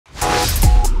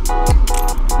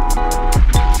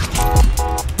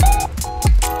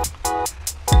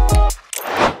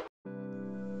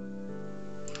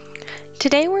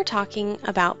Today we're talking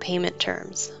about payment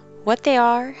terms, what they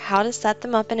are, how to set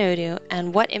them up in Odoo,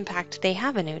 and what impact they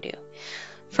have in Odoo.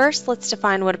 First, let's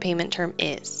define what a payment term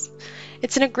is.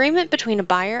 It's an agreement between a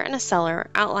buyer and a seller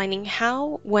outlining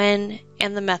how, when,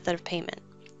 and the method of payment.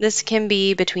 This can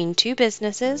be between two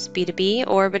businesses, B2B,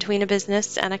 or between a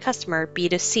business and a customer,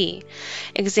 B2C.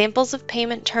 Examples of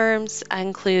payment terms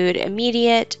include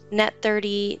immediate, net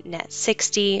 30, net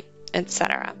 60,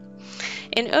 etc.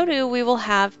 In Odoo, we will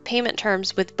have payment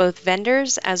terms with both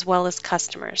vendors as well as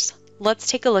customers. Let's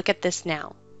take a look at this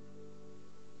now.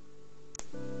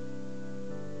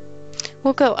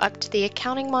 We'll go up to the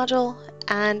accounting module,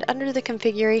 and under the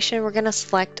configuration, we're going to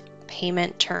select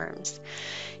payment terms.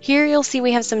 Here you'll see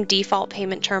we have some default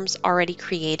payment terms already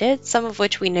created, some of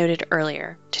which we noted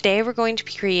earlier. Today we're going to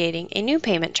be creating a new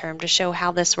payment term to show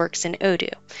how this works in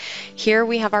Odoo. Here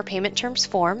we have our payment terms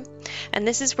form, and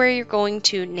this is where you're going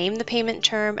to name the payment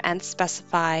term and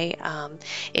specify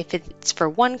if it's for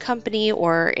one company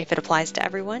or if it applies to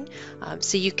everyone.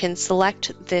 So you can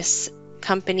select this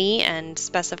company and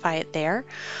specify it there.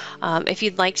 If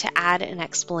you'd like to add an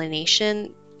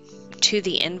explanation to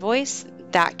the invoice,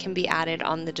 that can be added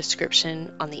on the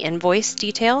description on the invoice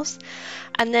details.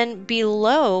 And then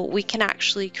below, we can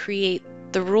actually create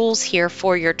the rules here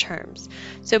for your terms.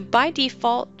 So by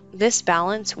default, this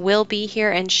balance will be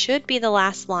here and should be the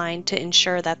last line to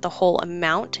ensure that the whole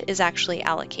amount is actually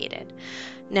allocated.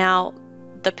 Now,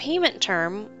 the payment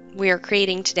term we are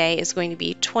creating today is going to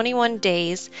be 21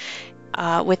 days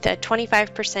with a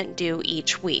 25% due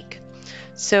each week.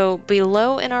 So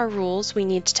below in our rules, we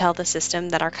need to tell the system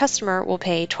that our customer will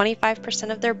pay 25%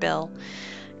 of their bill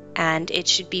and it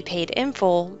should be paid in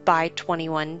full by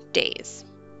 21 days.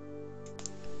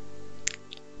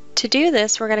 To do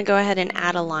this, we're going to go ahead and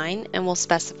add a line and we'll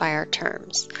specify our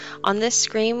terms. On this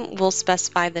screen, we'll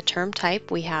specify the term type.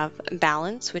 We have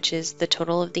balance, which is the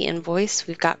total of the invoice.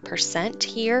 We've got percent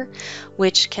here,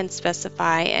 which can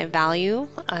specify a value,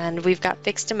 and we've got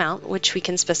fixed amount, which we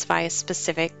can specify a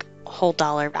specific whole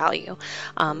dollar value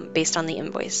based on the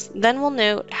invoice. Then we'll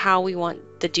note how we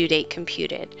want the due date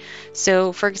computed.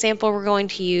 So for example, we're going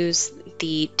to use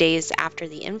the days after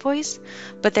the invoice,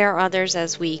 but there are others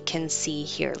as we can see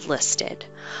here listed.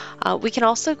 We can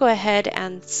also go ahead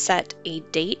and set a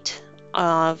date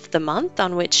of the month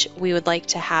on which we would like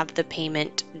to have the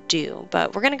payment due,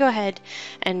 but we're going to go ahead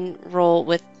and roll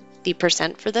with the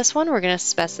percent for this one. We're going to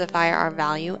specify our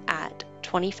value at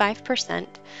 25%.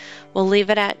 We'll leave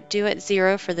it at due at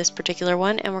 0 for this particular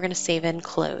one, and we're going to save and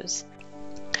close.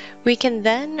 We can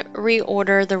then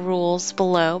reorder the rules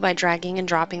below by dragging and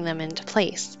dropping them into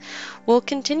place. We'll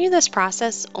continue this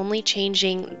process, only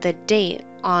changing the date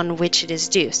on which it is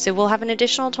due. So we'll have an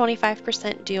additional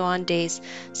 25% due on days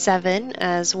 7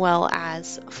 as well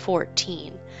as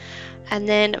 14. And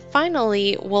then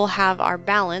finally, we'll have our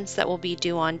balance that will be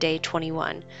due on day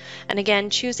 21. And again,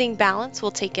 choosing balance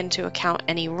will take into account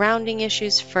any rounding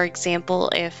issues. For example,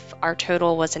 if our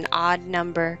total was an odd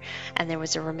number and there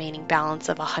was a remaining balance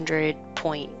of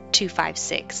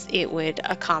 100.256, it would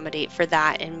accommodate for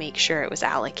that and make sure it was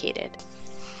allocated.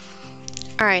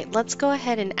 All right, let's go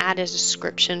ahead and add a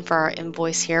description for our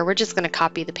invoice here. We're just going to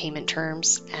copy the payment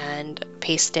terms and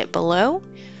paste it below.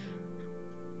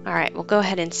 All right, we'll go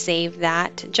ahead and save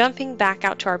that. Jumping back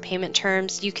out to our payment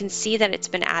terms, you can see that it's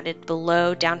been added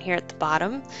below down here at the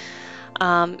bottom.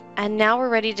 And now we're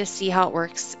ready to see how it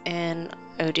works in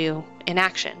Odoo in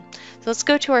action. So let's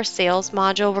go to our sales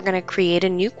module. We're going to create a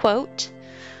new quote.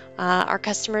 Our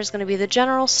customer is going to be the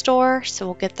general store, so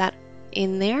we'll get that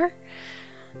in there.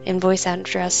 Invoice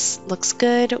address looks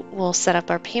good. We'll set up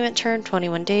our payment term,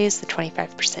 21 days, the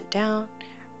 25% down.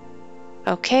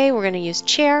 Okay, we're going to use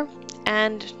chair.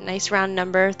 And nice round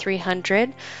number,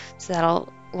 300, so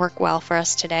that'll work well for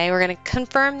us today. We're going to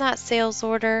confirm that sales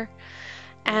order,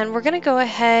 and we're going to go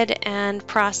ahead and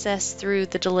process through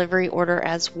the delivery order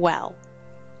as well.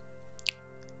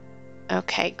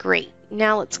 Okay, great.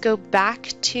 Now let's go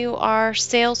back to our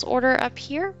sales order up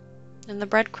here in the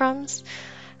breadcrumbs,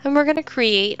 and we're going to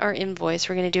create our invoice.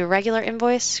 We're going to do a regular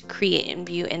invoice, create and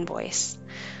view invoice.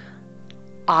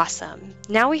 Awesome.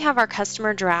 Now we have our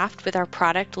customer draft with our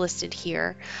product listed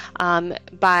here.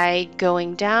 By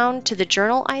going down to the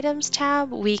journal items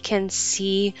tab, we can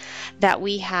see that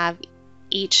we have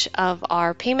each of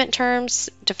our payment terms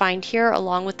defined here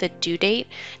along with the due date.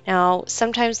 Now,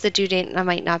 sometimes the due date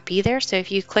might not be there, so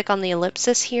if you click on the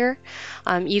ellipsis here,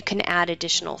 you can add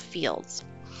additional fields.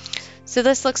 So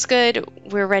this looks good.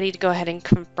 We're ready to go ahead and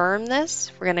confirm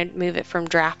this. We're going to move it from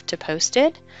draft to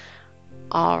posted.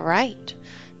 All right.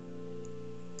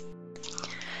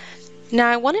 Now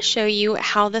I want to show you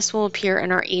how this will appear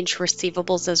in our aged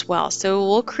receivables as well. So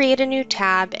we'll create a new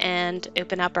tab and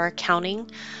open up our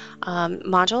accounting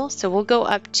module. So we'll go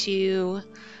up to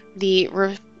the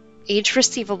aged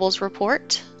receivables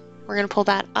report. We're going to pull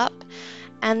that up,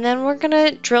 and then we're going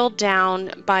to drill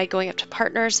down by going up to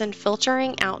partners and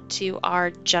filtering out to our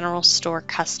general store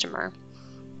customer.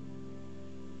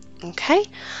 Okay,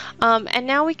 and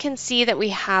now we can see that we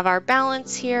have our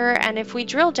balance here, and if we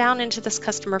drill down into this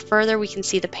customer further, we can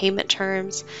see the payment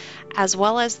terms as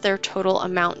well as their total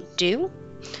amount due.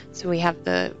 So we have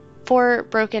the 4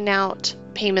 broken out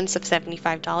payments of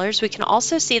 $75. We can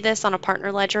also see this on a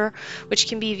partner ledger, which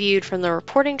can be viewed from the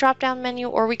reporting drop-down menu,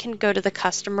 or we can go to the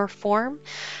customer form,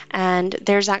 and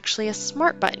there's actually a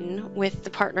smart button with the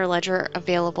partner ledger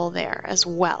available there as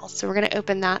well. So we're going to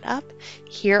open that up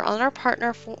here on our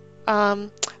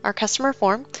customer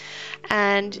form,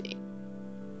 and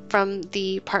from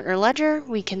the partner ledger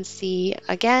we can see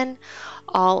again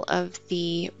all of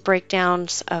the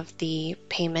breakdowns of the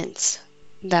payments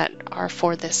that are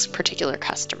for this particular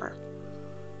customer.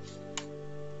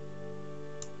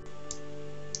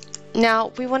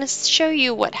 Now we want to show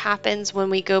you what happens when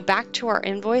we go back to our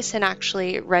invoice and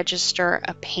actually register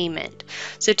a payment.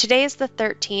 So today is the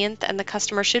 13th and the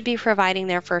customer should be providing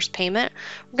their first payment.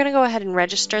 We're going to go ahead and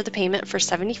register the payment for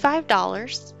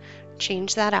 $75.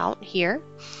 Change that out here.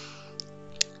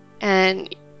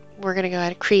 And we're going to go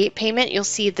ahead and create payment. You'll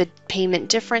see the payment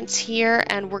difference here,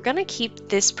 and we're going to keep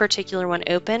this particular one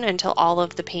open until all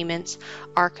of the payments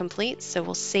are complete. So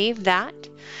we'll save that.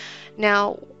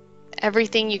 Now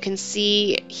everything you can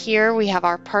see here, we have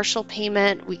our partial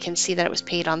payment. We can see that it was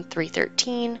paid on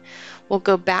 3/13. We'll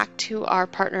go back to our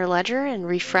partner ledger and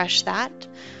refresh that.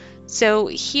 So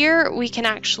here we can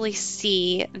actually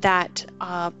see that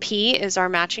P is our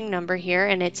matching number here,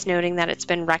 and it's noting that it's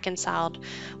been reconciled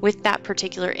with that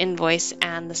particular invoice,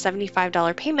 and the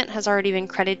 $75 payment has already been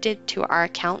credited to our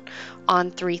account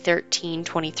on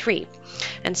 3/13/23.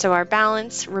 And so our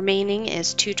balance remaining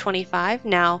is $225.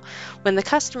 Now, when the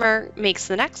customer makes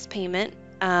the next payment,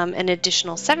 an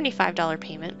additional $75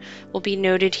 payment will be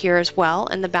noted here as well,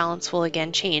 and the balance will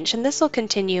again change. And this will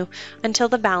continue until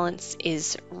the balance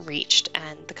is reached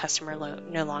and the customer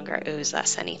no longer owes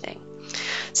us anything.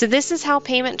 So this is how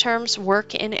payment terms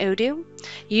work in Odoo.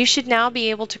 You should now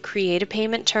be able to create a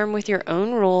payment term with your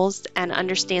own rules and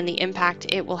understand the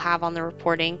impact it will have on the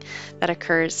reporting that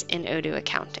occurs in Odoo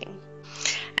accounting.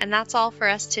 And that's all for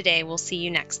us today. We'll see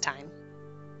you next time.